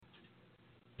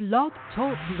Blog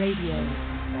Talk Radio.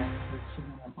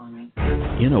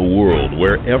 In a world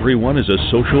where everyone is a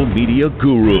social media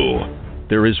guru,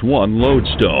 there is one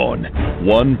lodestone,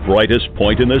 one brightest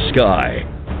point in the sky,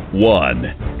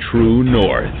 one true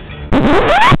north.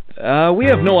 We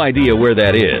have no idea where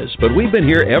that is, but we've been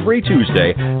here every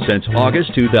Tuesday since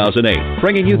August 2008,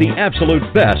 bringing you the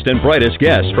absolute best and brightest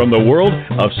guests from the world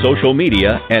of social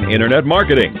media and internet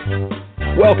marketing.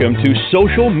 Welcome to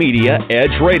Social Media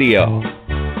Edge Radio.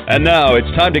 And now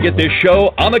it's time to get this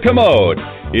show on the commode.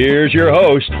 Here's your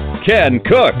host, Ken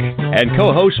Cook, and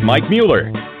co-host Mike Mueller.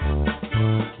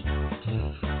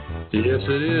 Yes,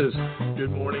 it is.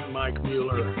 Good morning, Mike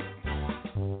Mueller.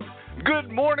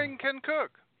 Good morning, Ken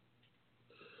Cook.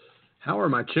 How are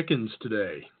my chickens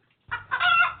today?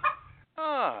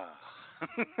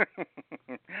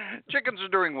 Chickens are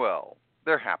doing well.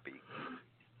 They're happy.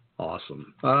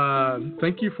 Awesome.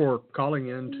 Thank you for calling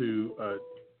in to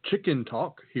Chicken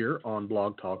Talk here on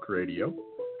Blog Talk Radio.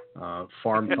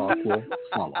 Farm Talk will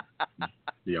follow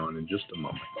beyond in just a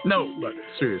moment. No, but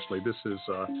seriously, this is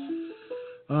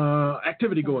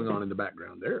activity going on in the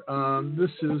background there.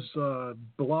 This is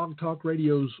Blog Talk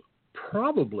Radio's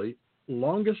probably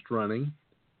longest running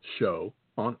show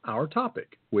on our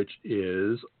topic, which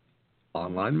is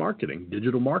online marketing,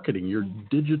 digital marketing, your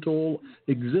digital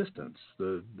existence,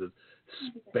 the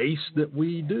space that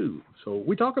we do. So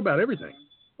we talk about everything,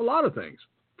 a lot of things,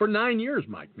 for 9 years,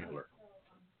 Mike Mueller.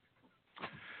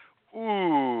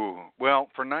 Ooh, well,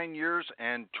 for 9 years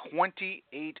and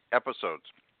 28 episodes,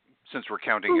 since we're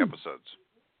counting episodes.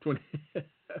 20. I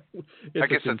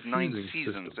guess that's 9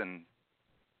 seasons, system. And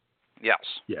yes,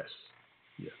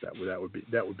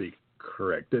 that would be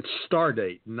correct. It's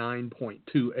Stardate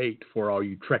 9.28 for all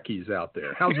you Trekkies out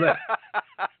there. How's that?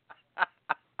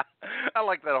 I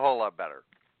like that a whole lot better.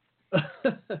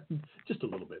 Just a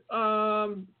little bit.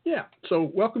 Yeah.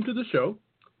 So welcome to the show.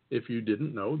 If you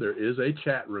didn't know, there is a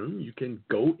chat room. You can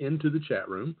go into the chat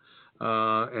room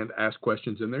and ask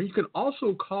questions in there. You can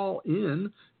also call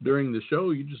in during the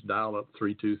show. You just dial up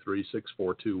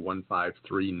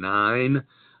 323-642-1539,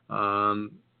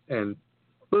 and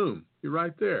boom, you're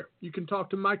right there. You can talk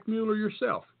to Mike Mueller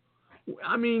yourself.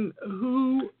 I mean,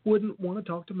 who wouldn't want to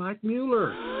talk to Mike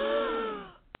Mueller?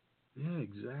 Yeah,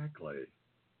 exactly.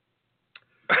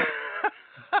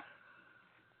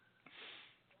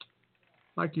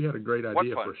 Mike, you had a great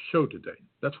idea for a show today.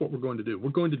 That's what we're going to do.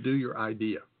 We're going to do your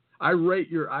idea. I rate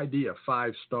your idea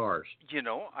 5 stars. You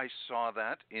know, I saw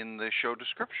that in the show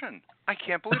description. I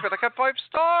can't believe it. I got 5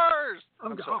 stars.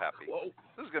 I'm so happy. Whoa.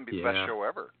 This is going to be the best show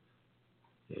ever.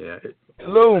 Yeah.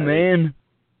 Hello, man.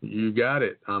 You got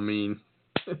it. I mean,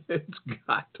 it's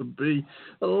got to be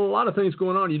a lot of things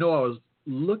going on. You know, I was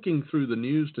looking through the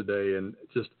news today, and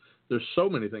just there's so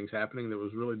many things happening that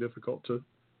was really difficult to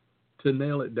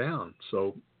nail it down.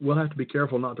 So we'll have to be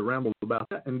careful not to ramble about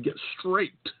that and get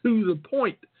straight to the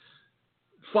point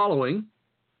following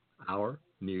our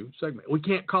new segment. We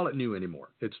can't call it new anymore.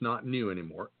 It's not new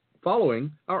anymore.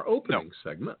 Following our opening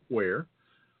segment, where,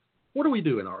 what do we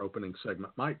do in our opening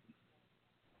segment, Mike?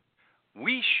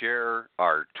 We share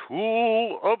our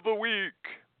tool of the week.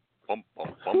 Bum,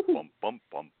 bum, bum, bum, bum,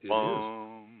 bum,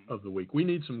 bum. Of the week. We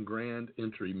need some grand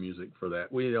entry music for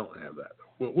that. We don't have that.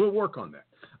 We'll work on that.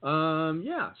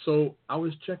 So I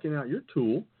was checking out your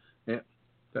tool, and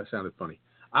that sounded funny.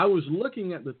 I was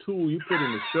looking at the tool you put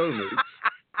in the show notes,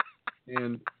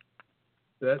 and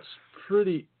that's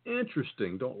pretty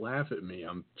interesting. Don't laugh at me.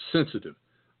 I'm sensitive.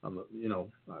 I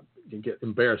can get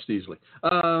embarrassed easily.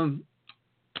 Tell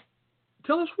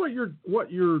us what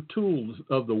your tools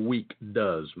of the week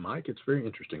does, Mike. It's very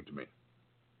interesting to me.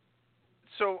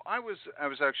 So I was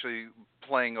actually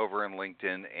playing over in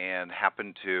LinkedIn and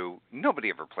happened to. Nobody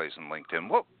ever plays in LinkedIn.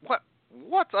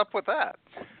 What's up with that?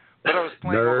 But I was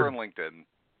playing over in LinkedIn.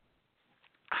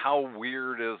 How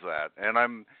weird is that? And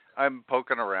I'm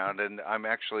poking around, and I'm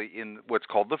actually in what's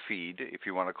called the feed, if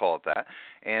you want to call it that.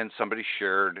 And somebody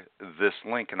shared this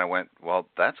link, and I went, well,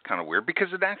 that's kind of weird,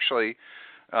 because it actually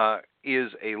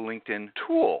is a LinkedIn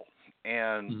tool.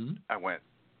 And I went,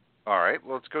 all right,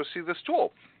 let's go see this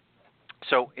tool.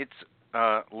 So it's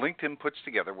LinkedIn puts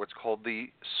together what's called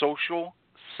the Social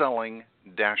Selling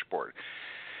Dashboard.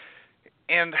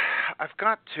 And I've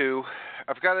got to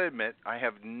admit, I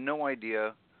have no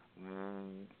idea.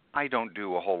 I don't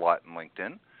do a whole lot in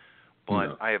LinkedIn,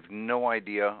 but I have no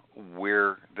idea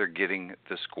where they're getting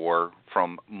the score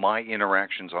from my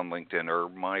interactions on LinkedIn or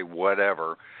my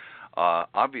whatever.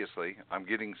 Obviously, I'm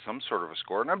getting some sort of a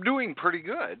score, and I'm doing pretty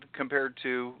good compared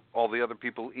to all the other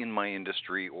people in my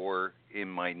industry or in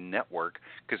my network,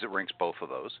 because it ranks both of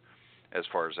those. as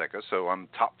far as that goes. So I'm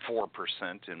top 4%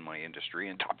 in my industry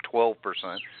and top 12%.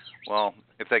 Well,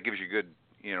 if that gives you good,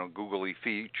 googly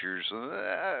features,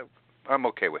 I'm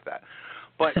okay with that.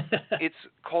 But it's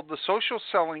called the Social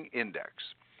Selling Index.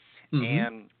 Mm-hmm.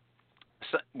 And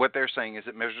so what they're saying is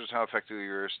it measures how effectively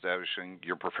you're establishing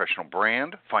your professional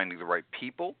brand, finding the right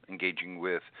people, engaging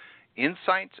with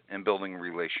insights, and building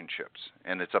relationships.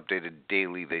 And it's updated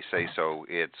daily, they say, so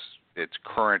it's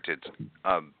current. It's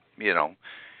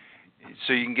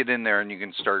so you can get in there and you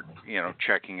can start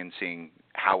checking and seeing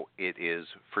how it is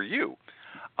for you.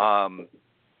 And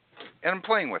I'm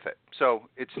playing with it, so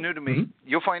it's new to me. Mm-hmm.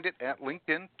 You'll find it at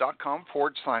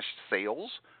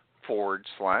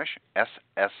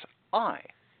linkedin.com/sales/SSI.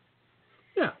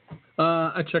 Yeah,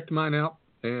 I checked mine out,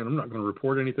 and I'm not going to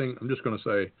report anything. I'm just going to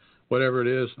say, whatever it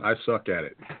is, I suck at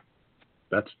it.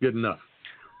 That's good enough.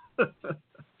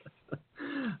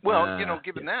 Well,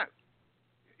 given that,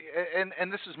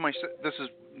 and this is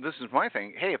my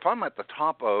thing. Hey, if I'm at the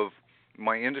top of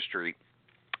my industry,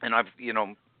 and I've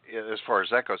as far as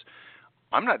that goes,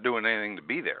 I'm not doing anything to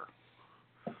be there.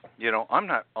 I'm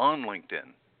not on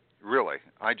LinkedIn, really.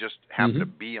 I just happen to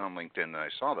be on LinkedIn, and I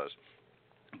saw those.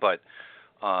 But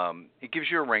it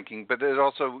gives you a ranking, but it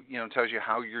also, tells you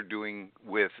how you're doing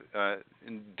with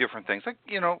different things, like,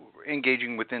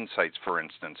 engaging with insights, for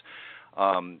instance.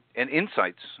 And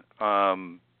insights,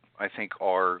 I think,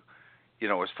 are,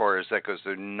 as far as that goes,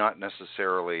 they're not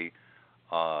necessarily,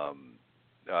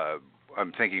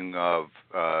 I'm thinking of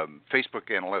Facebook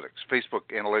analytics.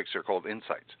 Facebook analytics are called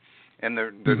insights, and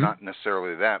they're not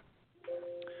necessarily that.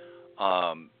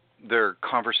 They're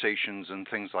conversations and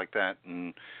things like that,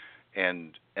 and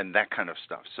that kind of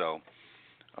stuff. So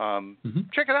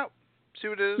check it out. See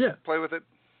what it is. Yeah. Play with it.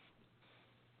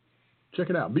 Check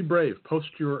it out. Be brave. Post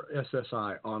your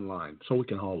SSI online so we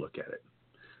can all look at it.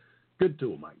 Good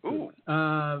tool, Mike. Ooh.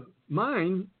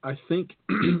 Mine, I think,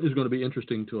 is going to be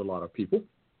interesting to a lot of people.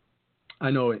 I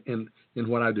know in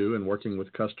what I do and working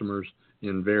with customers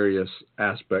in various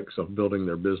aspects of building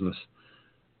their business,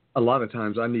 a lot of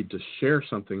times I need to share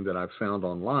something that I've found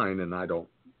online, and I don't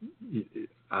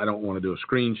want to do a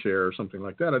screen share or something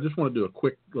like that. I just want to do a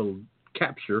quick little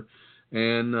capture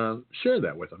and share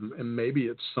that with them. And maybe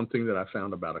it's something that I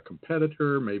found about a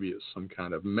competitor. Maybe it's some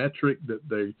kind of metric that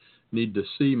they need to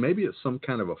see. Maybe it's some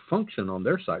kind of a function on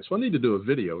their site. So I need to do a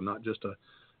video, not just a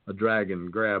drag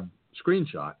and grab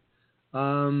screenshot.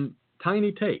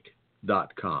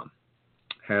 TinyTake.com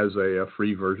has a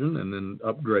free version and then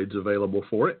upgrades available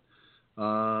for it.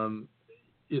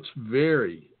 It's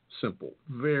very simple,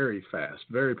 very fast,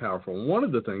 very powerful. And one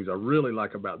of the things I really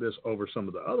like about this over some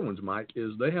of the other ones, Mike,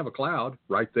 is they have a cloud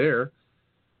right there.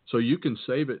 So you can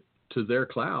save it to their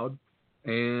cloud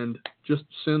and just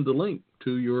send the link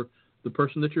to the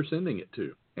person that you're sending it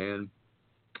to. And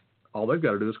all they've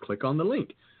got to do is click on the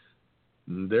link.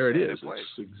 And there it is.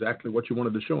 It's exactly what you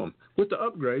wanted to show them. With the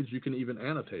upgrades, you can even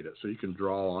annotate it. So you can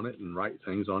draw on it and write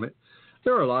things on it.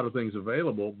 There are a lot of things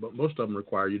available, but most of them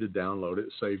require you to download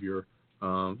it, save your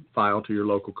file to your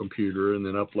local computer, and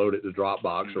then upload it to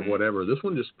Dropbox or whatever. This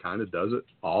one just kind of does it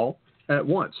all at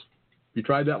once. You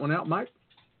tried that one out, Mike?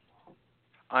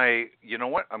 You know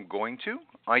what? I'm going to.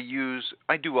 I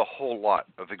do a whole lot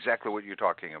of exactly what you're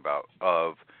talking about.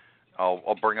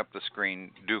 I'll bring up the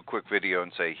screen, do a quick video,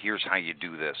 and say, here's how you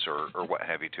do this, or what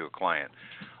have you, to a client.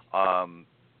 And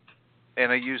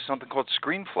I use something called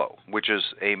ScreenFlow, which is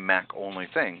a Mac-only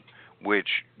thing,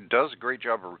 which does a great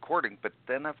job of recording, but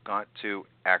then I've got to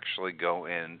actually go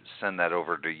and send that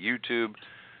over to YouTube.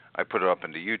 I put it up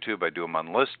into YouTube. I do them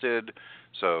unlisted,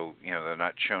 so they're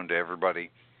not shown to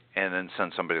everybody, and then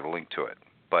send somebody the link to it.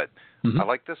 But I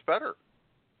like this better.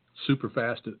 Super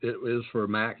fast. It is for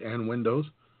Mac and Windows.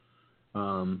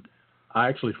 I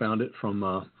actually found it from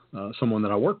someone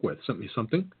that I work with, sent me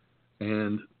something,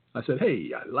 and I said,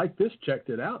 hey, I like this, checked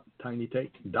it out,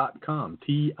 tinytake.com,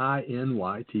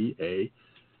 TinyTake,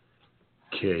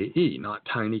 not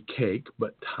tiny cake,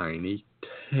 but Tiny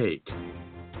Take.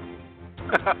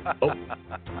 Oh,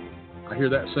 I hear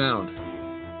that sound.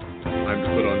 Time to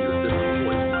put on your different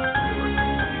voice.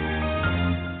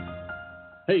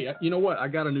 Hey, you know what? I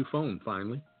got a new phone,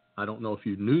 finally. I don't know if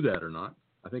you knew that or not.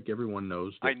 I think everyone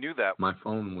knows that I knew that. My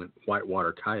phone went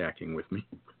whitewater kayaking with me.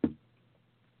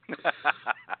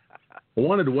 I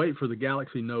wanted to wait for the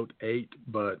Galaxy Note 8,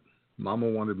 but Mama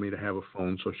wanted me to have a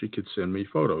phone so she could send me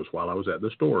photos while I was at the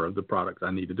store of the product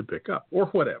I needed to pick up, or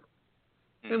whatever.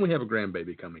 And we have a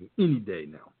grandbaby coming any day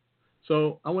now.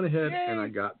 So I went ahead and I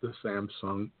got the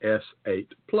Samsung S8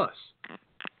 Plus,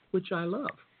 which I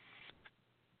love.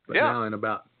 But now in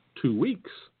about 2 weeks,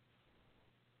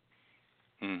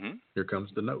 here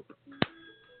comes the Note.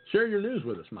 Share your news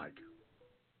with us, Mike.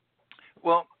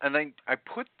 Well, and I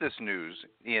put this news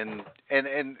in,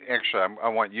 and actually I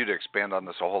want you to expand on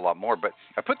this a whole lot more, but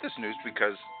I put this news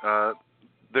because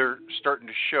they're starting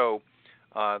to show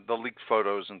the leaked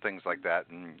photos and things like that,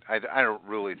 and I don't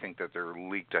really think that they're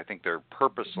leaked. I think they're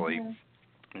purposely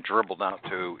dribbled out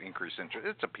to increase interest.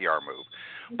 It's a PR move.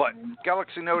 But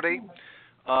Galaxy Note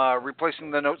 8 replacing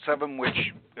the Note 7,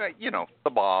 which, the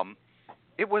bomb.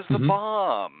 It was the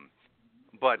bomb.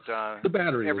 But the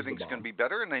battery everything's going to be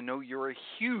better, and I know you're a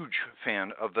huge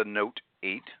fan of the Note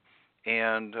 8.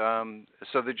 And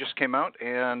so they just came out,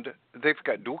 and they've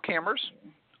got dual cameras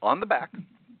on the back,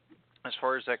 as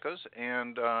far as that goes.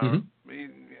 And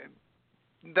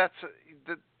that's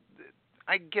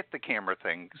I get the camera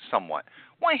thing somewhat.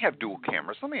 Why have dual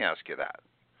cameras? Let me ask you that.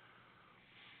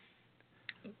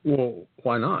 Well,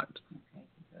 why not?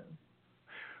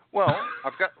 Well,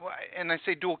 and I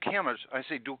say dual cameras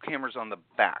on the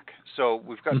back. So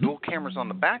we've got dual cameras on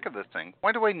the back of the thing.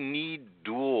 Why do I need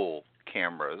dual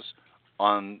cameras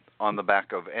on the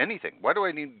back of anything? Why do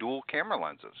I need dual camera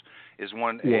lenses? Is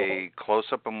one a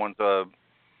close-up and one's a...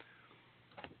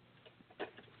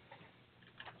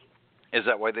 Is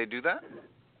that why they do that?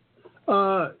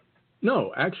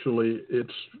 No, actually,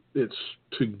 it's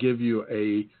to give you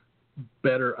a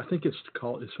better. I think it's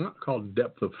not called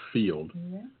depth of field,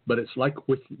 but it's like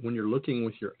when you're looking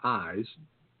with your eyes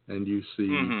and you see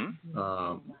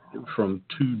from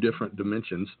two different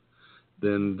dimensions.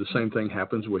 Then the same thing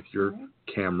happens with your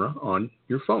camera on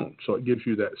your phone. So it gives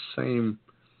you that same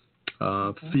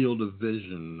field of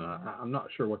vision. I'm not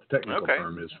sure what the technical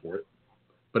term is for it,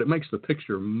 but it makes the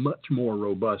picture much more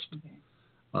robust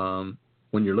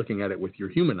when you're looking at it with your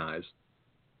human eyes.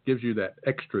 Gives you that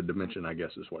extra dimension, I guess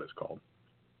is what it's called.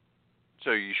 So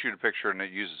you shoot a picture and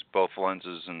it uses both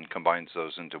lenses and combines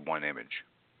those into one image.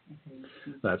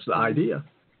 That's the idea.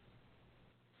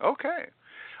 Okay.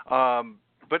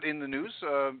 But in the news,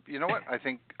 you know what? I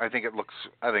think it looks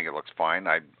fine.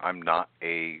 I'm not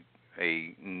a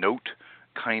Note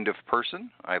kind of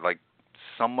person. I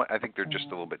think they're just a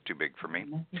little bit too big for me.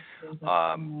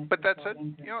 But that said,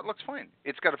 it looks fine.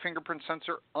 It's got a fingerprint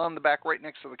sensor on the back right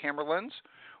next to the camera lens,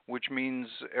 which means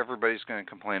everybody's going to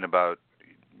complain about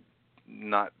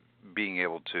not being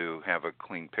able to have a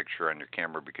clean picture on your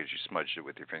camera because you smudged it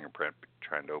with your fingerprint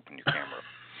trying to open your camera.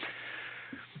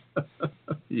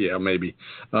 Yeah, maybe.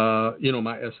 My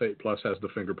S8 Plus has the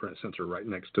fingerprint sensor right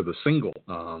next to the single,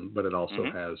 but it also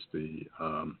has the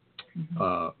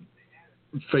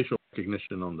facial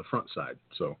recognition on the front side,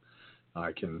 so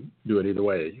I can do it either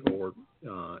way, or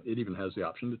it even has the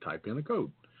option to type in a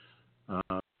code.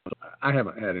 I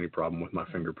haven't had any problem with my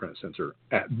fingerprint sensor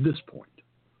at this point,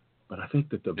 but I think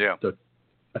that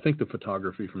the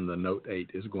photography from the Note 8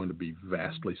 is going to be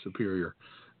vastly superior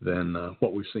than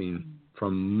what we've seen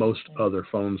from most other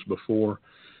phones before.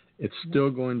 It's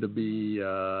still going to be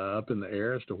up in the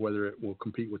air as to whether it will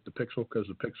compete with the Pixel, because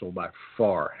the Pixel by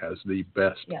far has the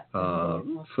best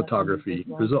photography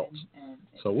results.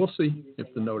 So we'll see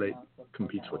if the Note 8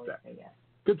 competes with that.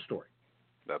 Good story.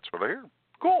 That's what I hear.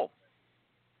 Cool.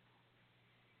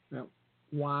 Now,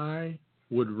 why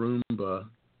would Roomba...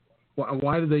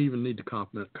 Why do they even need to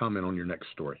comment on your next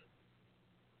story?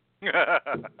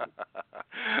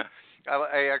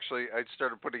 I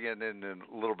started putting it in a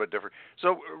little bit different.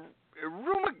 So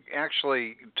Roomba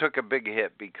actually took a big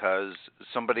hit because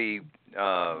somebody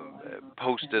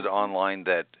posted online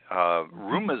that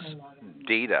Roomba's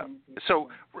data. So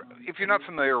if you're not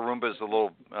familiar, Roomba is a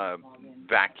little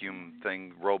vacuum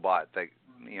thing, robot that,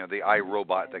 the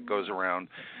iRobot that goes around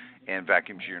and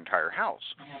vacuums your entire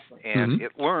house. And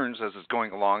it learns as it's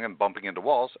going along and bumping into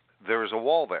walls, there's a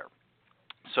wall there.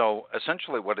 So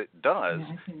essentially what it does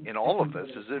in all of this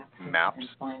is it maps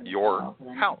your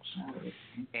house.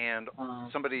 And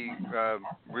somebody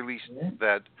released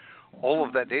that all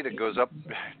of that data goes up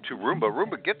to Roomba.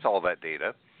 Roomba gets all that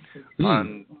data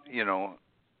on,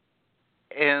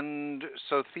 and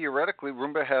so theoretically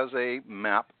Roomba has a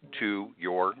map to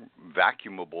your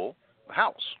vacuumable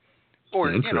house. Or,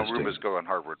 Roombas go on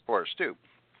hardwood floors too.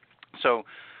 So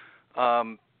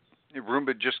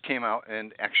Roomba just came out,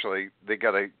 and actually they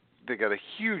got a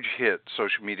huge hit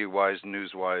social media wise,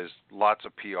 news wise, lots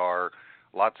of PR,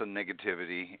 lots of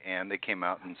negativity, and they came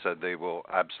out and said they will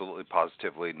absolutely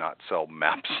positively not sell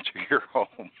maps to your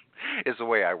home, is the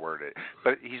way I word it.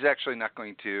 But he's actually not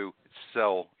going to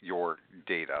sell your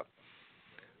data.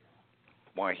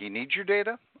 Why he needs your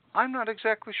data? I'm not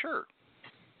exactly sure.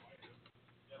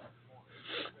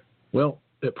 Well,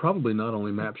 it probably not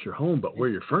only maps your home, but where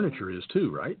your furniture is too,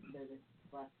 right?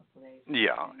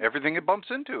 Yeah, everything it bumps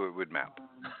into, it would map.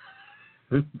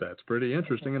 That's pretty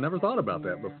interesting. I never thought about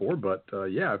that before, but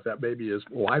yeah, if that baby is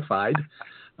Wi-Fi'd,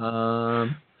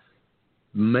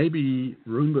 maybe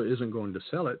Roomba isn't going to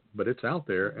sell it, but it's out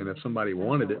there, and if somebody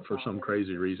wanted it for some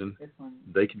crazy reason,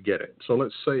 they could get it. So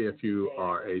let's say if you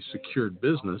are a secured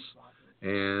business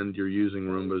and you're using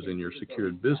Roombas in your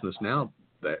secured business, now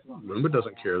that Roomba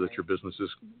doesn't care that your business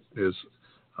is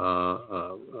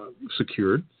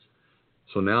secured.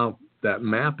 So now that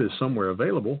map is somewhere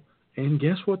available, and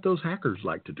guess what those hackers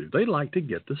like to do? They like to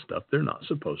get the stuff they're not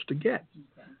supposed to get.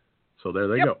 So there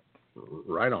they go,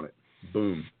 right on it.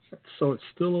 Boom. So it's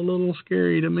still a little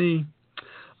scary to me.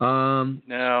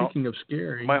 Now, speaking of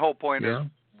scary, my whole point is,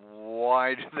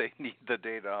 why do they need the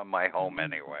data on my home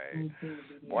anyway?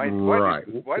 Why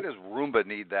does Roomba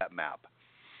need that map?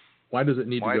 Why does it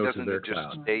need to go to their cloud? Why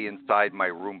doesn't it just stay inside my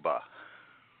Roomba?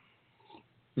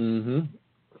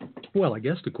 Well, I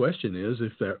guess the question is,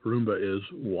 if that Roomba is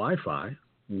Wi-Fi,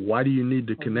 why do you need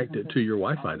to connect it to your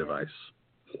Wi-Fi device?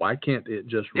 Why can't it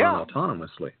just run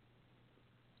autonomously?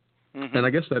 And I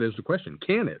guess that is the question.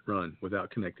 Can it run without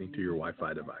connecting to your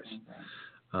Wi-Fi device?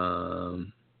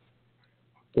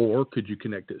 Or could you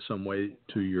connect it some way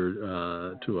to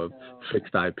your to a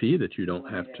fixed IP that you don't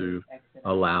have to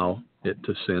allow it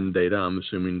to send data, I'm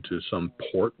assuming, to some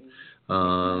port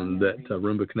that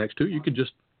Roomba connects to? You could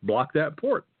just block that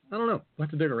port. I don't know. We'll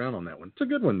have to dig around on that one. It's a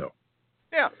good one, though.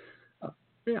 Yeah.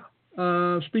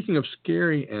 Speaking of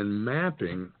scary and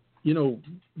mapping, you know,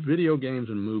 video games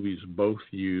and movies both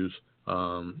use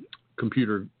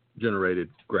computer-generated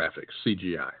graphics,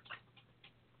 CGI.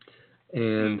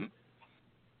 And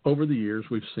over the years,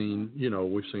 we've seen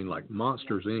like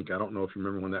Monsters, Inc. I don't know if you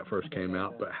remember when that first came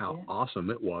out, but how awesome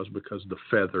it was because the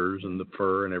feathers and the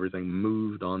fur and everything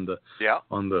moved on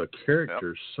the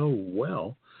characters so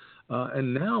well.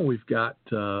 And now we've got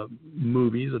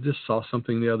movies. I just saw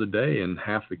something the other day, and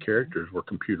half the characters were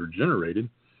computer-generated.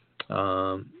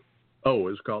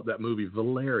 It's called that movie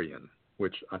Valerian,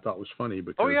 which I thought was funny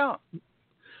because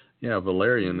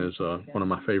valerian is one of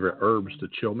my favorite herbs to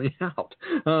chill me out.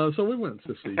 So we went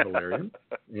to see Valerian,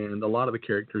 and a lot of the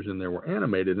characters in there were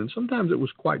animated, and sometimes it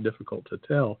was quite difficult to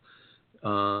tell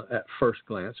at first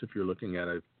glance if you're looking at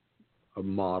a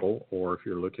model or if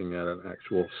you're looking at an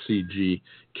actual CG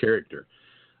character.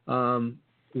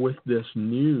 With this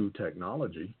new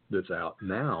technology that's out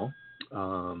now,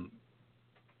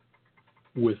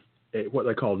 with what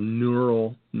they call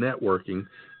neural networking,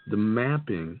 the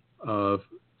mapping of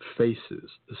faces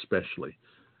especially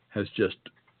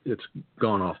it's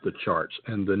gone off the charts,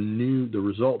 and the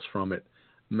results from it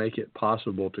make it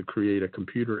possible to create a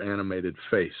computer animated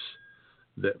face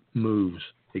that moves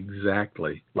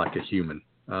exactly like a human.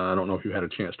 I don't know if you had a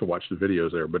chance to watch the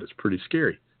videos there, but it's pretty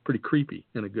scary, pretty creepy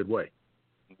in a good way.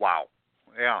 Wow.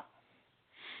 Yeah.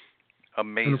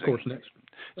 Amazing. And of course,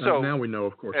 now we know,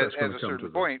 of course, that's going to come to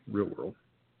the real world.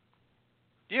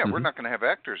 Yeah, we're not going to have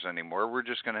actors anymore. We're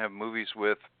just going to have movies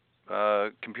with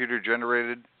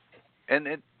computer-generated, and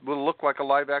it will look like a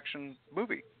live-action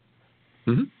movie.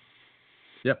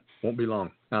 Yeah, won't be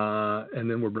long. And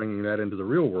then we're bringing that into the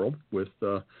real world with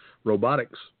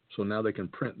robotics. So now they can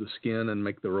print the skin and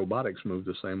make the robotics move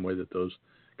the same way that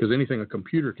because anything a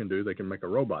computer can do, they can make a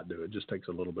robot do. It just takes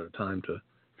a little bit of time to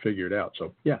figure it out.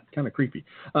 So yeah, kind of creepy.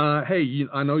 Hey,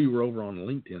 I know you were over on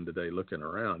LinkedIn today looking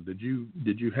around. Did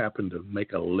you happen to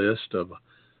make a list of a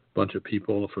bunch of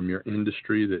people from your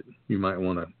industry that you might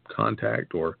want to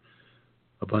contact, or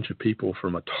a bunch of people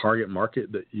from a target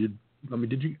market that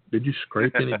did you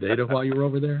scrape any data while you were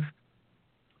over there?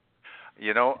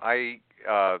 You know,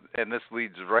 and this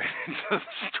leads right into the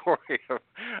story of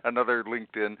another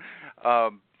LinkedIn.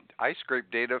 I scrape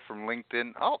data from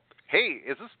LinkedIn. Oh, hey,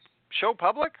 is this show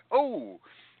public? Oh,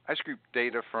 I scrape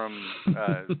data from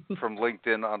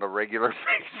LinkedIn on a regular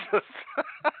basis.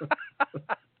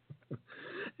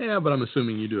 Yeah, but I'm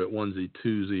assuming you do it onesie,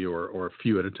 twosie, or a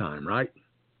few at a time, right?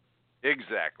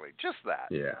 Exactly, just that.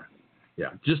 Yeah.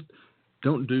 Just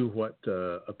don't do what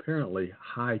apparently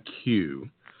HiQ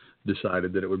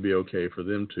decided that it would be okay for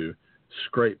them to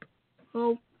scrape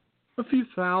a few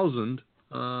thousand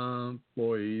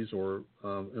employees or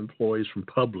employees from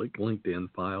public LinkedIn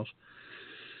files.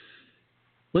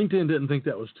 LinkedIn didn't think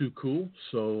that was too cool,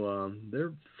 so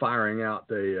they're firing out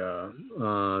a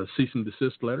cease and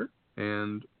desist letter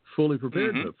and fully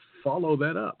prepared to follow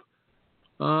that up.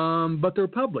 But they're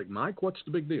public, Mike. What's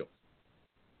the big deal?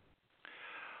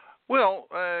 Well,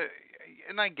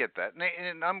 and I get that,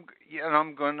 and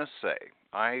I'm going to say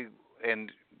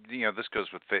this goes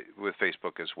with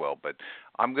Facebook as well, but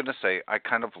I'm going to say I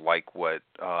kind of like what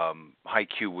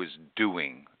HiQ was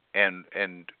doing and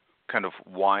kind of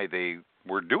why they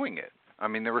were doing it. I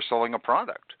mean, they were selling a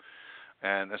product,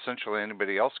 and essentially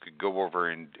anybody else could go over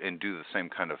and do the same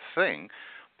kind of thing,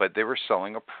 but they were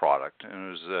selling a product, and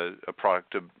it was a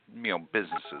product of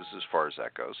businesses as far as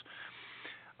that goes.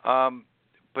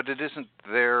 But it isn't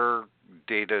their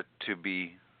data to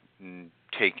be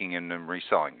taking in and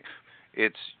reselling.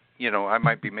 It's I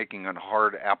might be making a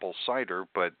hard apple cider,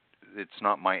 but it's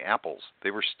not my apples.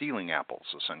 They were stealing apples,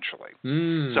 essentially.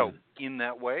 So in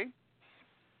that way,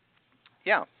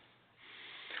 yeah.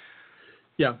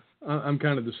 Yeah, I'm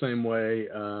kind of the same way.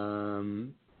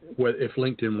 If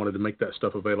LinkedIn wanted to make that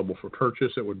stuff available for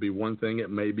purchase, it would be one thing. It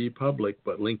may be public,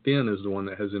 but LinkedIn is the one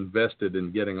that has invested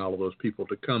in getting all of those people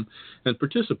to come and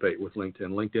participate with LinkedIn.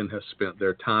 LinkedIn has spent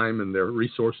their time and their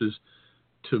resources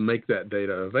to make that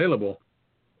data available.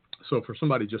 So for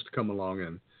somebody just to come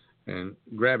along and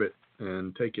grab it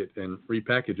and take it and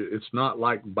repackage it, it's not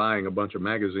like buying a bunch of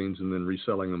magazines and then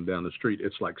reselling them down the street.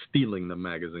 It's like stealing the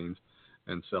magazines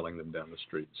and selling them down the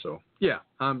street. So yeah,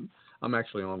 I'm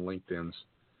actually on LinkedIn's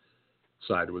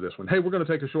side with this one. Hey, we're going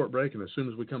to take a short break, and as soon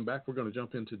as we come back, we're going to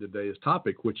jump into today's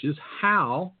topic, which is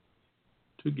how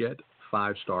to get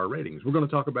 5-star ratings. We're going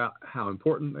to talk about how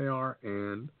important they are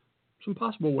and some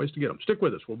possible ways to get them. Stick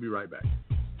with us. We'll be right back.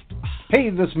 Hey,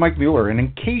 this is Mike Mueller, and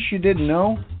in case you didn't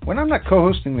know, when I'm not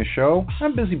co-hosting the show,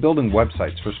 I'm busy building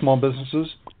websites for small businesses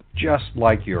just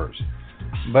like yours.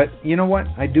 But you know what?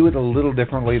 I do it a little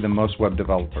differently than most web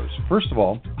developers. First of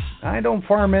all, I don't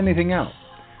farm anything out.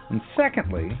 And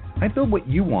secondly, I build what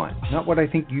you want, not what I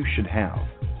think you should have.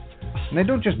 And I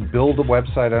don't just build a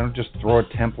website, I don't just throw a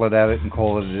template at it and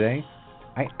call it a day.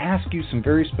 I ask you some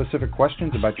very specific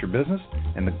questions about your business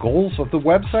and the goals of the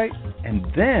website, and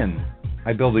then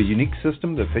I build a unique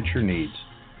system that fits your needs.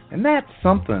 And that's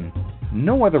something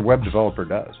no other web developer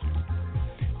does.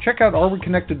 Check out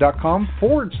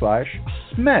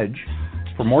areweconnected.com/smedge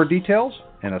for more details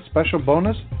and a special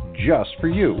bonus just for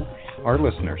you, our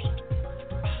listeners.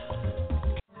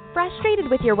 Frustrated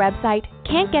with your website?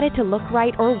 Can't get it to look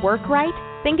right or work right?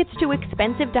 Think it's too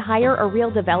expensive to hire a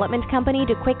real development company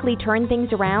to quickly turn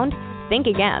things around? Think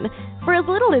again. For as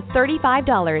little as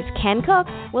 $35, Ken Cook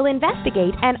will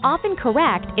investigate and often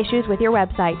correct issues with your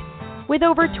website. With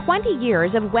over 20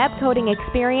 years of web coding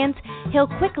experience, he'll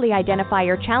quickly identify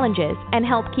your challenges and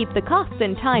help keep the costs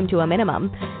and time to a minimum.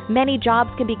 Many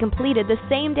jobs can be completed the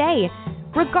same day.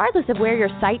 Regardless of where your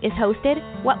site is hosted,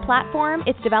 what platform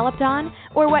it's developed on,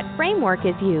 or what framework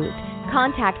is used,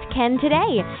 contact Ken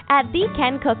today at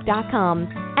thekencook.com.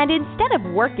 And instead of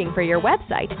working for your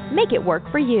website, make it work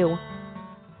for you.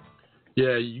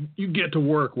 Yeah, you get to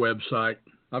work, website.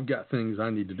 I've got things I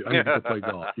need to do. I need to go play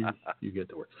golf. You get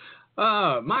to work.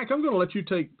 Mike, I'm going to let you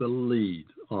take the lead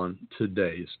on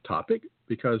today's topic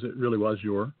because it really was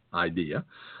your idea.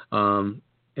 And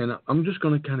I'm just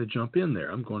going to kind of jump in there.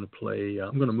 I'm going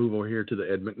to move over here to the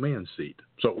Ed McMahon seat.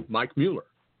 So, Mike Mueller,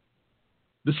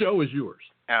 the show is yours.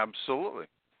 Absolutely.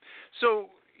 So,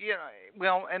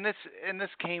 well, and this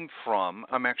came from,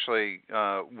 I'm actually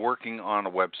working on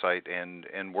a website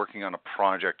and working on a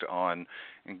project on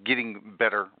getting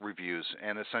better reviews,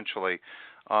 and essentially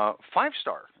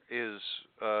 5-star is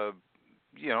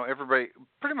everybody,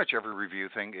 pretty much every review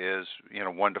thing is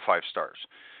 1 to 5 stars.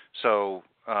 So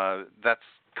that's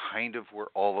kind of where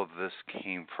all of this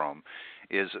came from.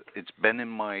 It's been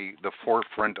in the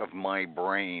forefront of my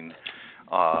brain.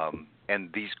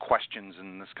 And these questions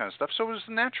and this kind of stuff. So it was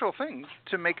a natural thing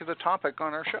to make it a topic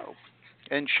on our show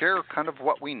and share kind of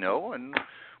what we know and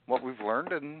what we've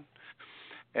learned, and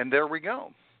there we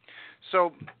go.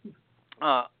 So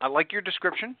I like your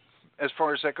description as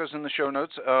far as that goes in the show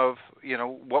notes of,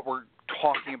 what we're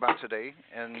talking about today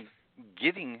and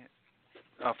getting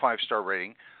a 5-star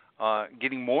rating,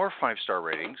 getting more 5-star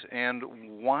ratings, and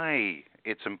why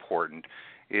it's important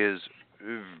is,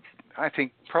 I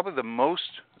think, probably the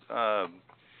most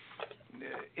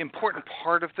important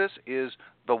part of this is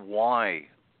the why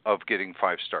of getting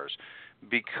 5 stars,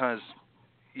 because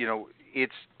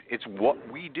it's what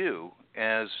we do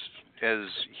as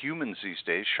humans these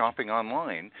days, shopping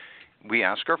online. We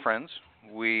ask our friends.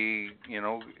 One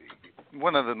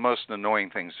of the most annoying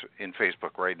things in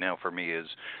Facebook right now for me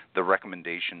is the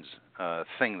recommendations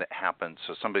thing that happens.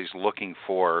 So somebody's looking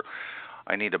for,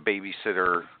 I need a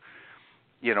babysitter,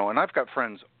 and I've got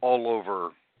friends all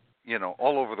over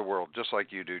the world, just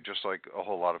like you do, just like a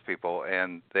whole lot of people,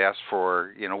 and they ask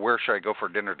for, where should I go for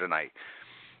dinner tonight?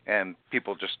 And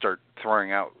people just start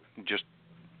throwing out just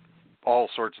all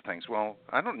sorts of things. Well,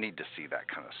 I don't need to see that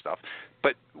kind of stuff.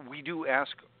 But we do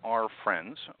ask our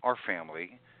friends, our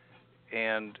family,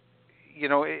 and,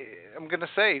 I'm going to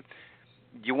say,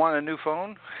 you want a new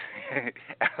phone?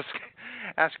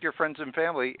 ask your friends and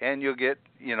family, and you'll get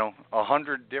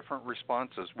 100 different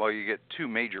responses. Well, you get two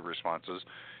major responses.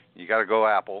 You got to go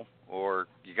Apple, or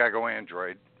you got to go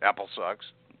Android. Apple sucks.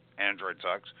 Android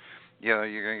sucks. You're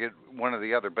going to get one or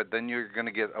the other, but then you're going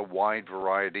to get a wide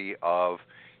variety of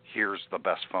here's the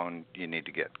best phone you need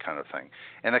to get kind of thing.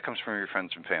 And that comes from your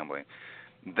friends and family.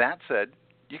 That said,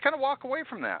 you kind of walk away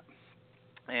from that.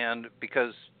 And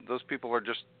because those people are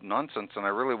just nonsense, and I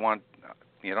really want,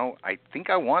 I think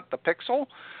I want the Pixel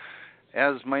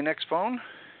as my next phone.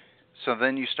 So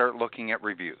then you start looking at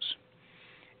reviews.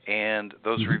 And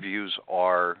those reviews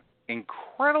are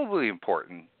incredibly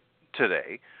important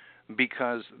today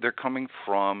because they're coming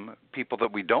from people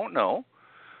that we don't know,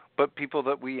 but people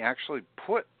that we actually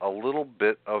put a little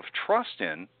bit of trust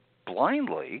in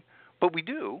blindly, but we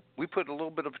do. We put a little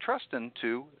bit of trust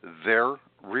into their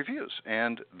reviews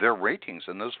and their ratings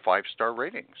and those 5-star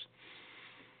ratings.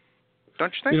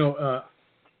 Don't you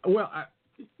think?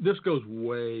 This goes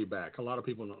way back. A lot of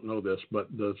people don't know this, but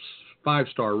the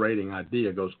 5-star rating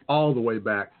idea goes all the way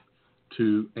back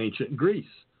to ancient Greece.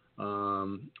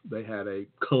 They had a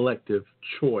collective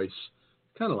choice,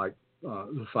 kind of like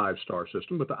the 5-star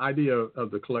system, but the idea of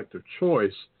the collective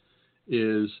choice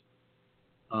is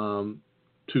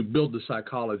to build the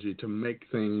psychology to make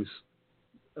things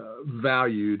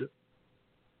valued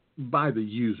by the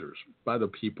users, by the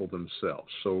people themselves.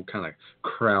 So kind of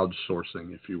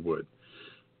crowdsourcing, if you would.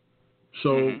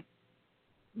 So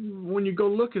when you go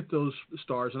look at those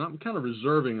stars, and I'm kind of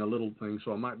reserving a little thing,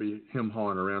 so I might be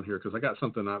hem-hawing around here because I got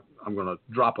something I'm going to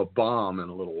drop a bomb in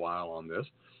a little while on this.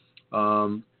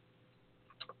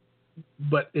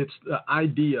 But it's the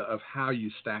idea of how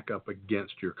you stack up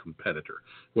against your competitor,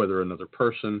 whether another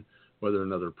person, whether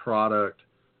another product,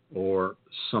 or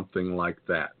something like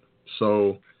that.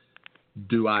 So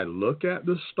do I look at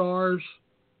the stars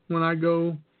when I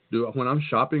go? When I'm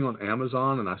shopping on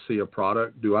Amazon and I see a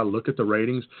product, do I look at the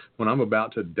ratings? When I'm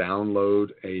about to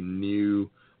download a new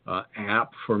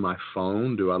app for my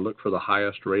phone, do I look for the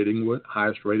highest rated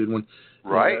one?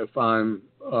 Right. If I'm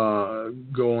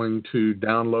going to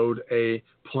download a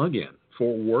plugin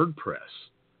for WordPress,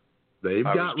 they've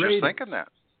got ratings. I was just thinking that.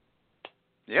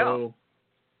 Yeah. So,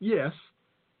 yes,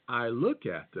 I look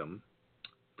at them.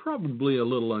 Probably a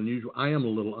little unusual. I am a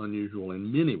little unusual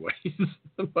in many ways,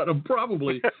 but I'm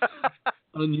probably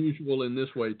unusual in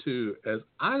this way too, as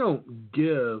I don't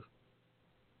give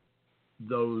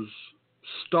those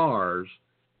stars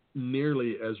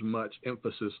nearly as much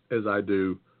emphasis as I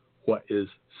do what is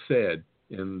said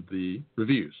in the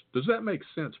reviews. Does that make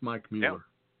sense, Mike Mueller?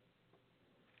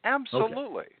 Yeah.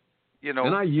 Absolutely. Okay.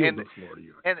 And I yield the floor to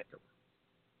you.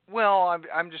 Well,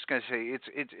 I'm just going to say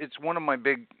it's one of my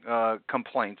big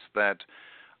complaints that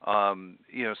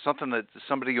something that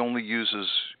somebody only uses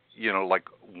like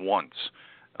once.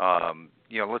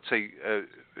 Let's say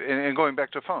and going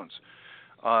back to phones.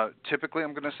 Typically,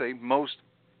 I'm going to say most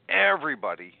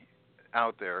everybody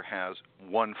out there has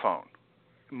one phone.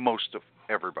 Most of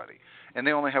everybody, and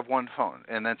they only have one phone,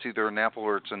 and that's either an Apple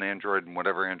or it's an Android, and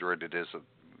whatever Android it is,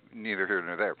 neither here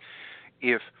nor there.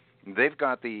 If they've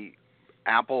got the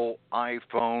Apple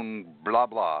iPhone, blah,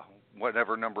 blah,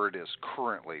 whatever number it is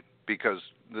currently, because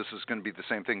this is going to be the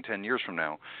same thing 10 years from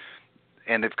now.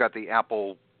 And they've got the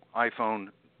Apple iPhone,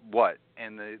 what?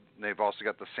 And they've also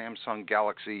got the Samsung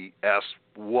Galaxy S,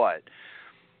 what?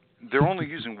 They're only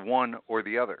using one or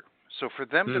the other. So for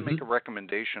them to make a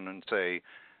recommendation and say,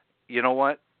 you know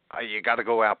what, you got to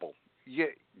go Apple.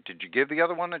 Did you give the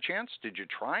other one a chance? Did you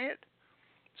try it?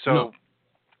 So... No.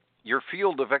 Your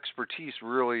field of expertise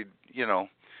really,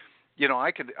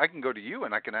 I can go to you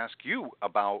and I can ask you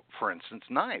about, for instance,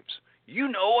 knives. You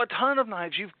know a ton of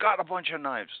knives. You've got a bunch of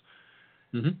knives.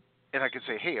 Mm-hmm. And I could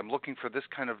say, hey, I'm looking for this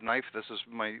kind of knife. This is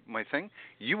my thing.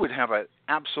 You would have an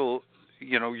absolute,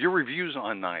 your reviews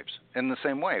on knives in the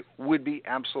same way would be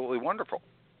absolutely wonderful.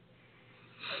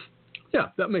 Yeah,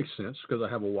 that makes sense because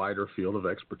I have a wider field of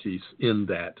expertise in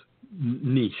that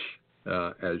niche,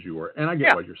 as you were. And I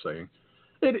get what you're saying.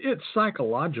 It's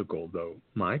psychological, though,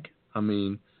 Mike. I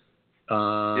mean,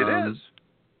 it is.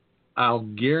 I'll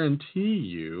guarantee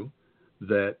you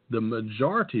that the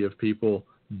majority of people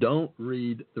don't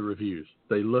read the reviews.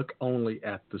 They look only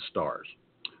at the stars.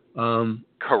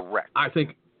 Correct. I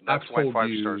think that's I've told why 5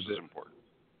 you stars that, is important.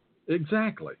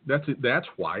 Exactly. That's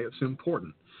why it's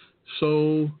important.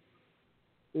 So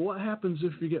what happens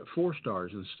if you get 4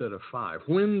 stars instead of 5?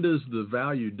 When does the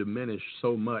value diminish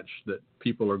so much that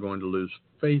people are going to lose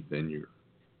faith in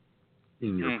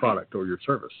your product or your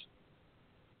service?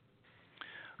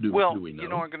 Do we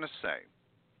know? I'm going to say,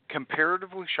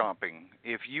 comparatively shopping,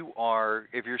 if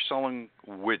you're selling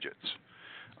widgets,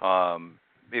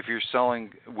 if you're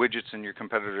selling widgets and your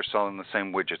competitor's selling the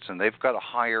same widgets and they've got a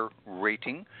higher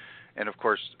rating, and of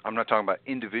course I'm not talking about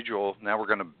individual. Now we're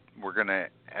going to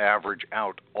average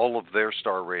out all of their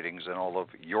star ratings and all of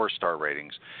your star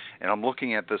ratings. And I'm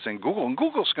looking at this in Google, and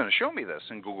Google's going to show me this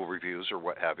in Google reviews or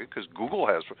what have you, because Google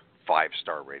has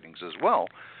 5-star ratings as well.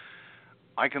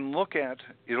 I can look at,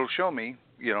 it'll show me,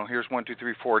 here's 1, 2,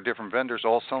 3, 4 different vendors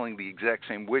all selling the exact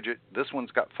same widget. This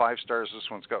one's got 5 stars, this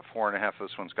one's got 4.5,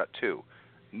 this one's got 2.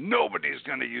 Nobody's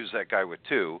going to use that guy with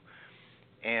 2.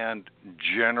 And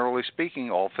generally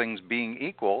speaking, all things being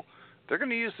equal, they're going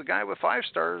to use the guy with 5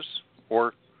 stars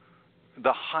or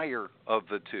the higher of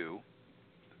the 2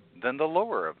 than the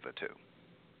lower of the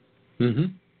 2. Mm-hmm.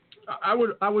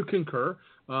 I would concur.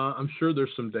 I'm sure there's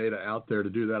some data out there to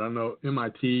do that. I know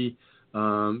MIT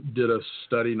did a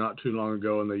study not too long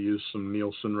ago, and they used some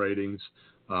Nielsen ratings.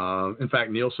 In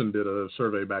fact, Nielsen did a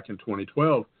survey back in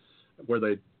 2012 where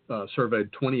they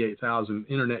surveyed 28,000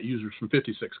 internet users from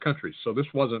 56 countries. So this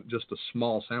wasn't just a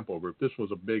small sample group. This was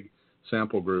a big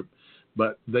sample group.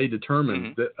 But they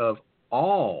determined that of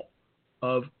all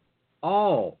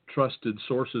trusted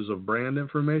sources of brand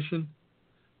information,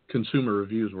 consumer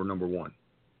reviews were number 1.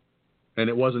 And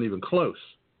it wasn't even close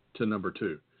to number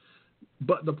 2.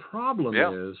 But the problem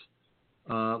is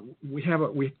we have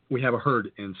a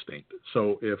herd instinct.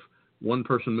 So if one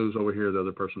person moves over here, the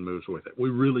other person moves with it. We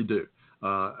really do.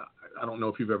 I don't know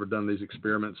if you've ever done these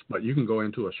experiments, but you can go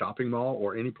into a shopping mall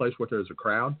or any place where there's a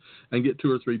crowd and get 2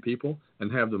 or 3 people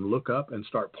and have them look up and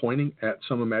start pointing at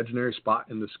some imaginary spot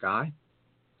in the sky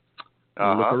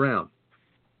and look around.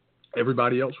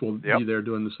 Everybody else will be there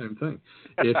doing the same thing.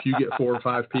 If you get 4 or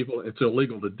 5 people, it's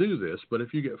illegal to do this, but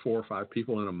if you get 4 or 5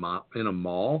 people in a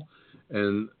mall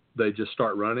and they just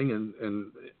start running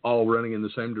and all running in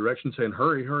the same direction saying,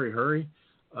 hurry, hurry, hurry,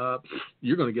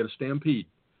 you're going to get a stampede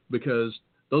because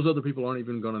those other people aren't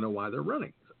even going to know why they're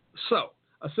running. So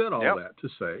I said all that to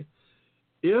say,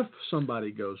 if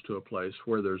somebody goes to a place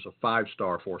where there's a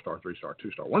 5-star, 4-star, 3-star,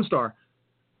 2-star, 1-star,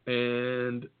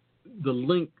 and the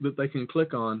link that they can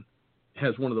click on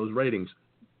has one of those ratings,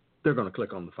 they're going to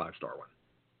click on the 5-star one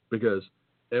because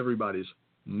everybody's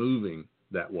moving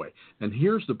that way. And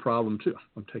here's the problem, too.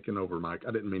 I'm taking over, Mike.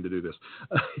 I didn't mean to do this.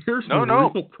 Here's the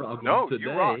real problem today.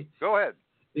 You rock. Go ahead.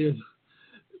 Is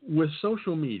with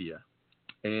social media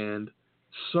and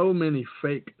so many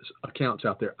fake accounts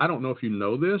out there. I don't know if you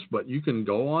know this, but you can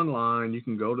go online. You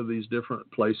can go to these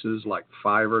different places like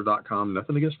Fiverr.com.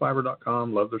 Nothing against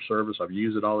Fiverr.com. Love their service. I've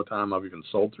used it all the time. I've even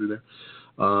sold through there.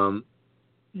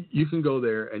 You can go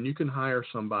there and you can hire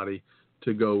somebody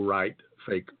to go write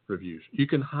fake reviews. You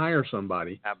can hire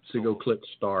somebody to go click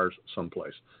stars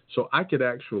someplace. So I could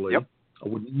actually, I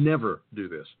would never do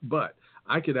this, but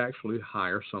I could actually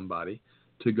hire somebody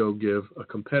to go give a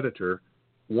competitor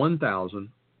 1,000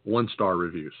 1-star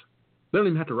reviews. They don't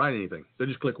even have to write anything. They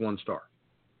just click 1 star.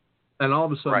 And all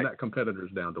of a sudden that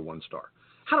competitor's down to 1 star.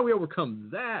 How do we overcome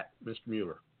that, Mr.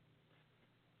 Mueller?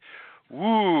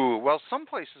 Ooh, well, some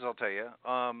places, I'll tell you,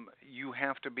 you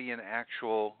have to be an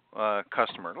actual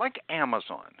customer, like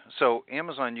Amazon. So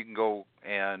Amazon, you can go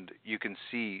and you can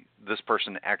see this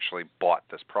person actually bought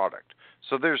this product.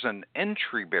 So there's an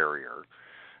entry barrier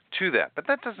to that. But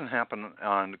that doesn't happen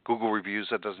on Google reviews.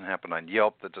 That doesn't happen on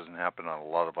Yelp. That doesn't happen on a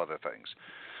lot of other things.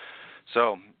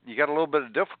 So you got a little bit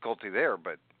of difficulty there.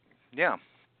 But, yeah,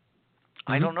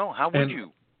 I don't know. How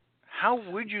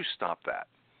would you stop that?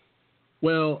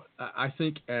 Well, I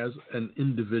think as an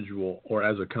individual or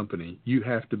as a company, you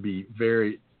have to be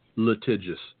very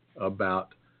litigious about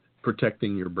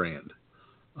protecting your brand.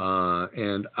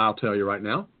 And I'll tell you right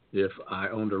now, if I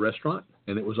owned a restaurant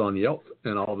and it was on Yelp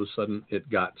and all of a sudden it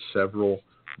got several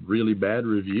really bad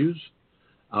reviews,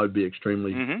 I would be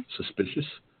extremely suspicious.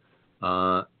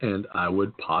 And I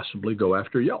would possibly go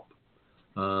after Yelp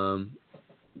to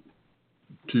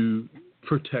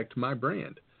protect my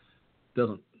brand.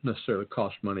 Doesn't necessarily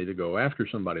cost money to go after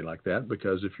somebody like that,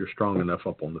 because if you're strong enough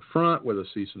up on the front with a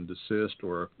cease and desist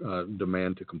or a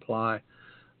demand to comply,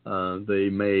 they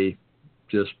may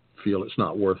just feel it's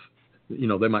not worth,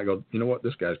 they might go, you know what,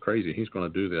 this guy's crazy. He's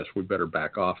going to do this. We better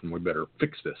back off and we better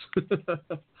fix this.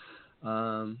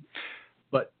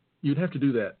 But you'd have to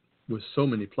do that with so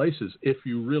many places if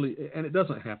you really, and it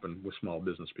doesn't happen with small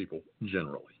business people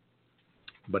generally,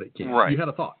 but it can. Right. You had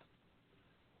a thought.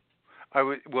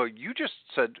 Well, you just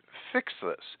said fix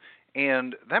this,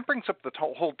 and that brings up the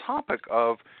whole topic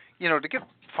of, to get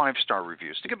 5-star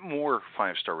reviews, to get more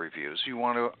 5-star reviews, you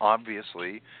want to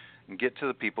obviously get to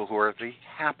the people who are the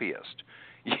happiest.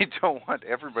 You don't want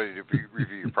everybody to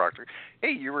review your product.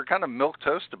 Hey, you were kind of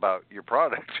milquetoast about your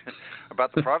product,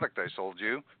 about the product I sold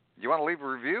you. You want to leave a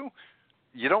review?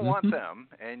 you don't want them,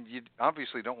 and you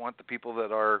obviously don't want the people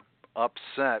that are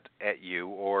upset at you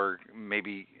or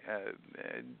maybe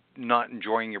not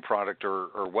enjoying your product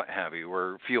or what have you,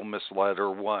 or feel misled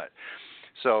or what.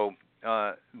 So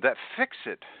that fix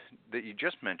it that you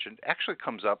just mentioned actually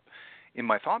comes up in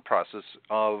my thought process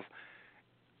of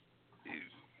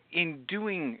in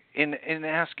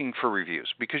asking for reviews,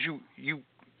 because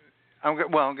I'm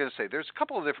going to say there's a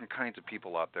couple of different kinds of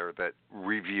people out there that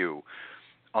review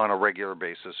on a regular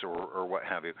basis or what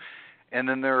have you. And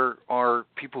then there are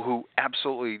people who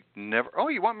absolutely never,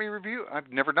 you want me to review?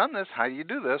 I've never done this. How do you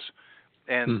do this?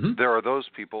 And there are those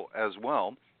people as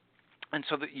well. And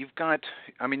so that you've got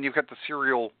the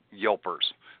serial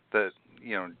Yelpers that,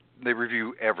 they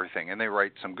review everything, and they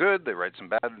write some good, they write some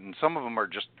bad, and some of them are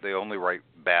just, they only write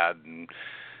bad, and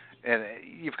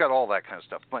you've got all that kind of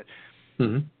stuff. But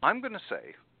I'm going to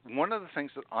say one of the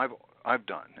things that I've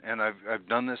done, and I've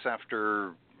done this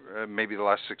after maybe the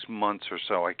last 6 months or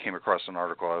so, I came across an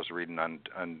article I was reading on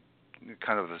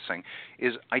kind of this thing,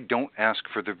 is I don't ask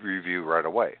for the review right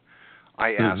away.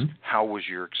 I ask, how was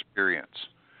your experience?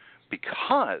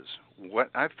 Because what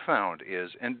I've found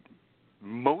is, and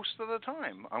most of the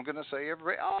time, I'm going to say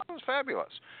everybody, it was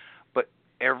fabulous. But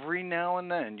every now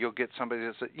and then you'll get somebody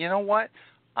that says, you know what,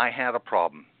 I had a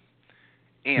problem.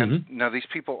 And now these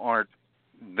people are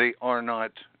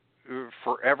not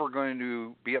forever going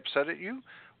to be upset at you,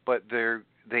 but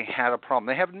they had a problem.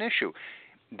 They have an issue.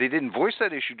 They didn't voice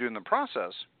that issue during the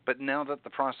process, but now that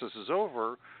the process is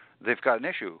over, they've got an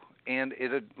issue. And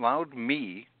it allowed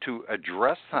me to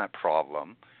address that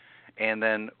problem, and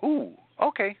then,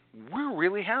 okay, we're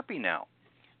really happy now.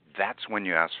 That's when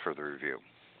you ask for the review.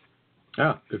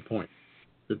 Good point.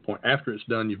 Good point. After it's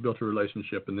done, you've built a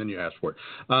relationship, and then you ask for it.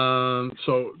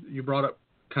 So you brought up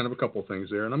kind of a couple of things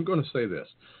there, and I'm going to say this.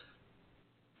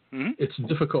 It's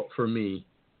difficult for me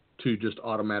to just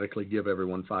automatically give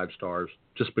everyone 5 stars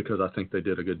just because I think they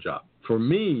did a good job. For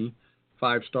me,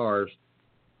 5 stars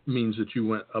means that you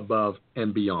went above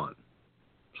and beyond.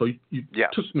 So you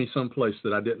took me someplace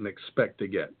that I didn't expect to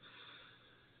get.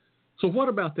 So what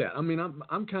about that? I mean,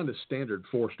 I'm kind of standard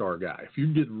 4-star guy. If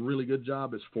you did a really good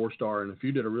job, it's 4-star, and if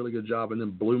you did a really good job and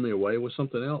then blew me away with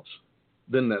something else,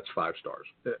 then that's 5 stars.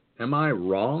 Am I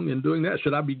wrong in doing that?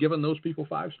 Should I be giving those people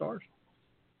 5 stars?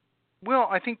 Well,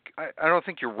 I don't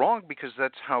think you're wrong, because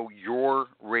that's how you're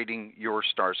rating your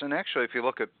stars. And actually, if you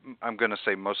look at, I'm going to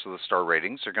say most of the star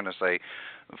ratings are going to say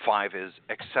 5 is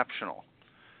exceptional.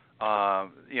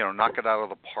 Knock it out of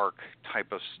the park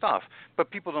type of stuff.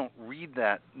 But people don't read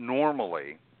that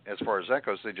normally as far as that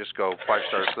goes. They just go 5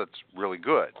 stars, that's really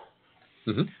good.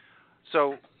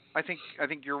 So I think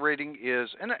your rating is,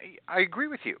 and I agree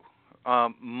with you.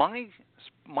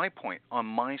 My point on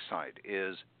my side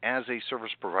is, as a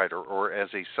service provider or as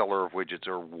a seller of widgets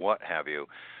or what have you,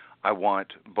 I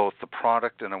want both the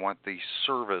product and I want the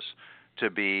service to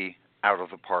be out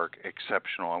of the park,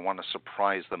 exceptional. I want to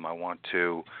surprise them. I want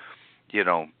to,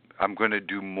 I'm going to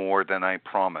do more than I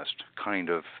promised kind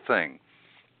of thing.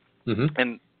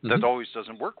 And that always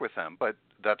doesn't work with them, but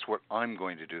that's what I'm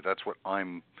going to do. That's what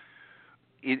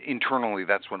internally,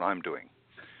 that's what I'm doing.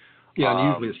 Yeah, and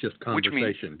usually it's just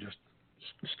conversation, just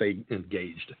stay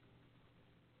engaged.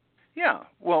 Yeah,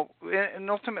 well, and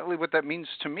ultimately what that means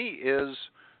to me is,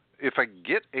 if I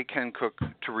get a Ken Cook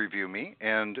to review me,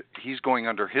 and he's going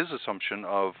under his assumption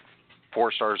of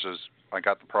 4 stars as I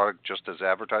got the product just as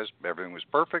advertised, everything was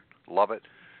perfect, love it,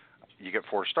 you get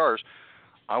 4 stars,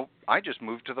 I just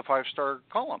move to the 5-star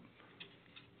column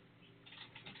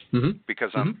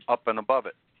because I'm up and above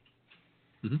it.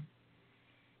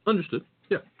 Understood.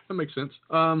 Yeah, that makes sense.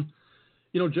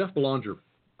 Jeff Belanger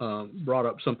brought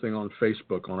up something on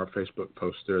Facebook, on our Facebook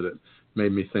post there, that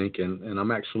made me think, and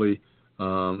I'm actually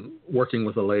working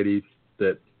with a lady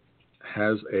that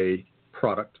has a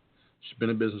product. She's been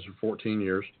in business for 14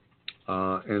 years,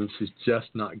 and she's just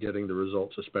not getting the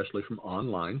results, especially from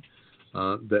online,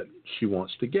 that she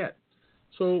wants to get.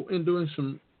 So in doing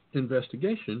some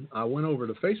investigation, I went over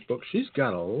to Facebook. She's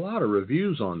got a lot of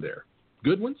reviews on there,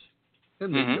 good ones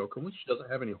and mediocre ones. She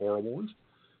doesn't have any horrible ones.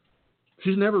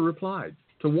 She's never replied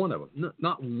to one of them,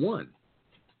 not one.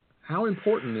 How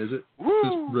important is it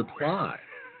to reply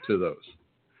to those?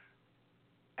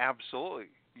 Absolutely.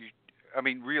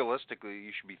 Realistically,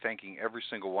 you should be thanking every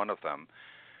single one of them.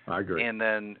 I agree. And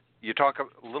then you talk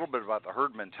a little bit about the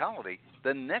herd mentality.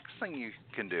 The next thing you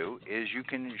can do is you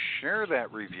can share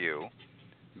that review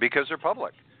because they're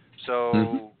public.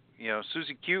 So,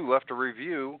 Susie Q left a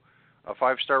review, a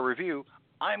 5-star review.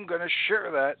 I'm going to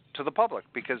share that to the public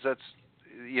because that's,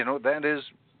 that is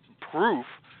proof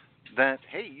that,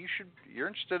 hey, you're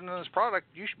interested in this product,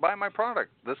 you should buy my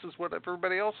product. This is what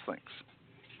everybody else thinks.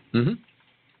 Mm-hmm.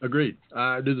 Agreed.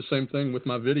 I do the same thing with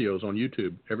my videos on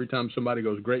YouTube. Every time somebody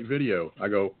goes, great video, I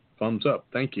go, thumbs up,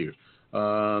 thank you.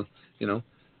 You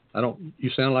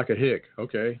sound like a hick.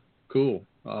 Okay, cool.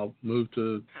 I'll move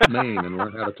to Maine and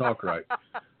learn how to talk right.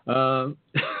 I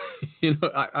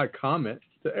comment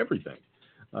to everything,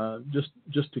 just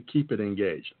to keep it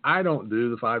engaged. I don't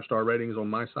do the 5-star ratings on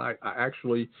my site.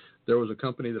 There was a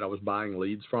company that I was buying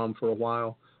leads from for a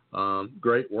while.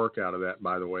 Great work out of that,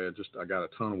 by the way. I got a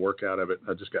ton of work out of it.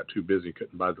 I just got too busy,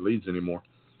 couldn't buy the leads anymore.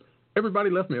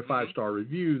 Everybody left me a 5-star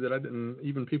review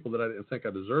even people that I didn't think I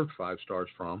deserved 5 stars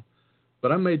from.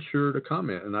 But I made sure to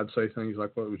comment, and I'd say things like,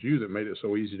 well, it was you that made it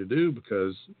so easy to do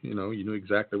because, you knew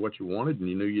exactly what you wanted and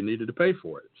you knew you needed to pay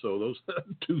for it. So those are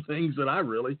 2 things that I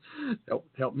really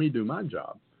helped me do my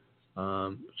job.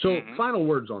 Final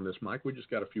words on this, Mike. We just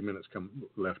got a few minutes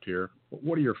left here.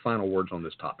 What are your final words on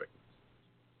this topic?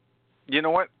 You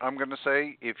know what? I'm going to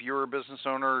say, if you're a business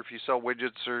owner, if you sell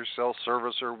widgets or sell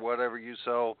service or whatever you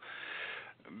sell,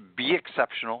 be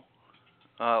exceptional.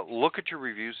 Look at your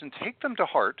reviews and take them to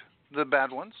heart, the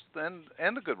bad ones and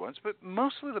the good ones, but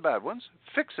mostly the bad ones.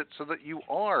 Fix it so that you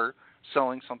are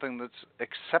selling something that's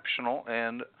exceptional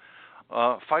and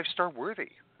 5-star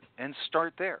worthy, and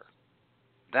start there.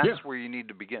 That's where you need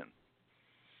to begin.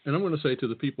 And I'm going to say to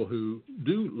the people who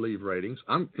do leave ratings,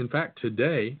 in fact,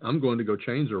 today I'm going to go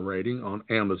change a rating on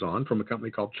Amazon from a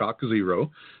company called Chalk Zero.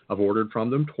 I've ordered from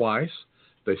them twice.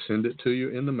 They send it to you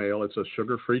in the mail. It's a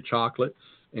sugar-free chocolate,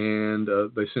 and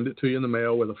they send it to you in the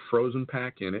mail with a frozen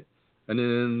pack in it. And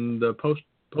then the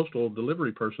postal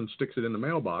delivery person sticks it in the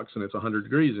mailbox, and it's 100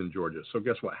 degrees in Georgia. So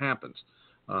guess what happens?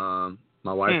 My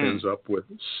wife ends up with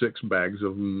 6 bags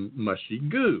of mushy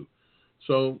goo.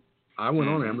 So I went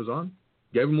on Amazon,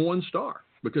 gave them 1 star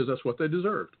because that's what they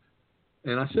deserved.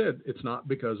 And I said, it's not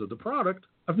because of the product.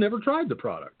 I've never tried the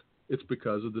product. It's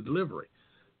because of the delivery.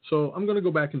 So I'm going to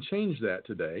go back and change that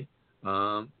today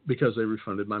because they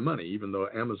refunded my money, even though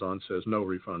Amazon says no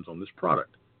refunds on this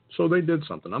product. So they did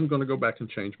something. I'm going to go back and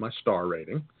change my star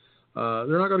rating.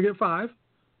 They're not going to get 5.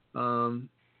 And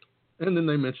then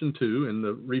they mentioned, too, in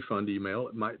the refund email,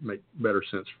 it might make better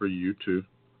sense for you to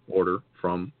order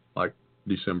from, like,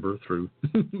 December through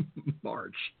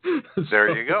March.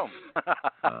 There you go.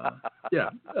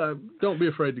 Don't be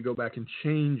afraid to go back and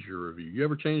change your review. You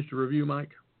ever changed a review,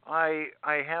 Mike? I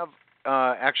have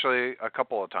actually a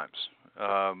couple of times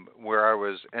where I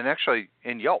was, and actually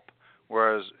in Yelp,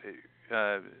 where I was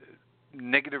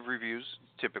negative reviews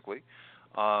typically,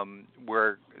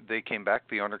 where they came back,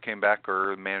 the owner came back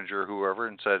or the manager or whoever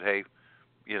and said, hey,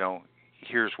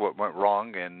 here's what went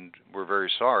wrong and we're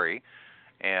very sorry.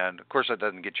 And of course that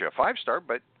doesn't get you a 5-star,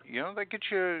 but that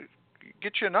gets you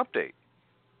an update.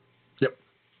 Yep,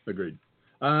 agreed.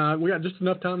 We got just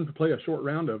enough time to play a short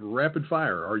round of rapid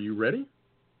fire. Are you ready?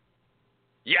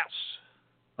 Yes.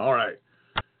 All right.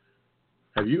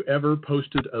 Have you ever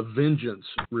posted a vengeance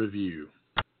review?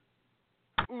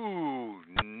 Ooh,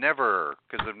 never,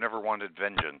 because I've never wanted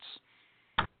vengeance.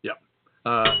 Yep.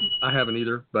 I haven't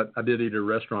either, but I did eat at a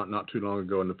restaurant not too long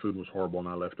ago, and the food was horrible, and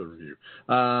I left a review.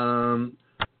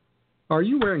 Are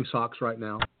you wearing socks right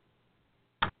now?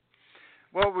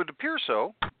 Well, it would appear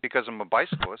so, because I'm a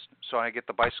bicyclist, so I get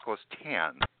the bicyclist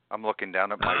tan. I'm looking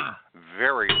down at my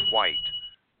very white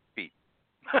feet.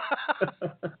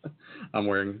 I'm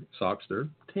wearing socks that are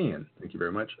tan. Thank you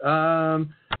very much.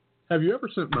 Have you ever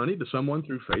sent money to someone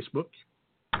through Facebook?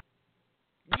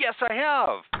 Yes, I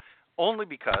have. Only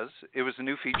because it was a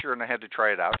new feature and I had to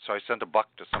try it out, so I sent $1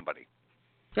 to somebody.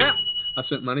 Yeah, I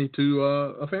sent money to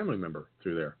a family member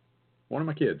through there. One of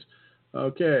my kids.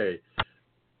 Okay.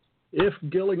 If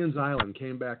Gilligan's Island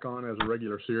came back on as a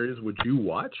regular series, would you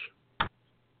watch?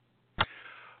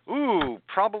 Ooh,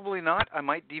 probably not. I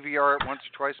might DVR it once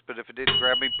or twice, but if it didn't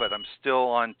grab me, but I'm still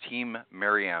on Team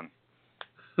Marianne.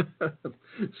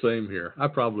 Same here. I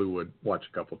probably would watch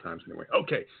a couple times anyway.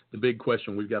 Okay, the big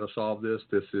question. We've got to solve this.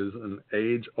 This is an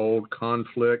age-old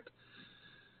conflict.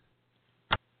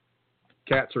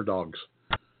 Cats or dogs?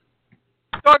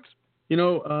 Dogs.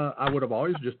 I would have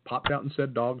always just popped out and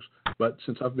said dogs, but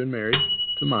since I've been married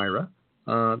to Myra,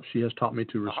 she has taught me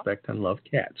to respect and love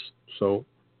cats. So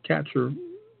cats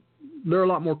they're a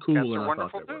lot more cool than I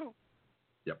thought they were.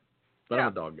 Yep. But I'm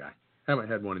a dog guy. Haven't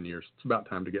had one in years. It's about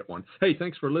time to get one. Hey,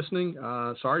 thanks for listening.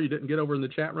 Sorry you didn't get over in the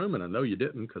chat room, and I know you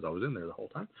didn't because I was in there the whole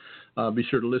time. Be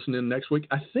sure to listen in next week.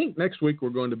 I think next week we're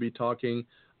going to be talking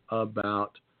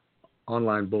about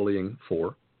online bullying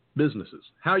for businesses,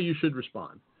 how you should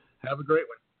respond. Have a great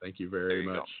one. Thank you very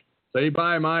much. Say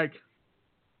bye, Mike.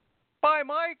 Bye,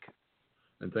 Mike.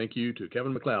 And thank you to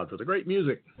Kevin MacLeod for the great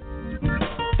music.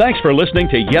 Thanks for listening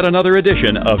to yet another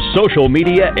edition of Social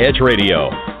Media Edge Radio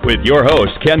with your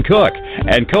host, Ken Cook,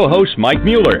 and co-host Mike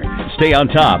Mueller. Stay on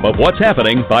top of what's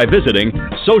happening by visiting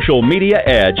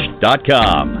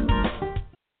socialmediaedge.com.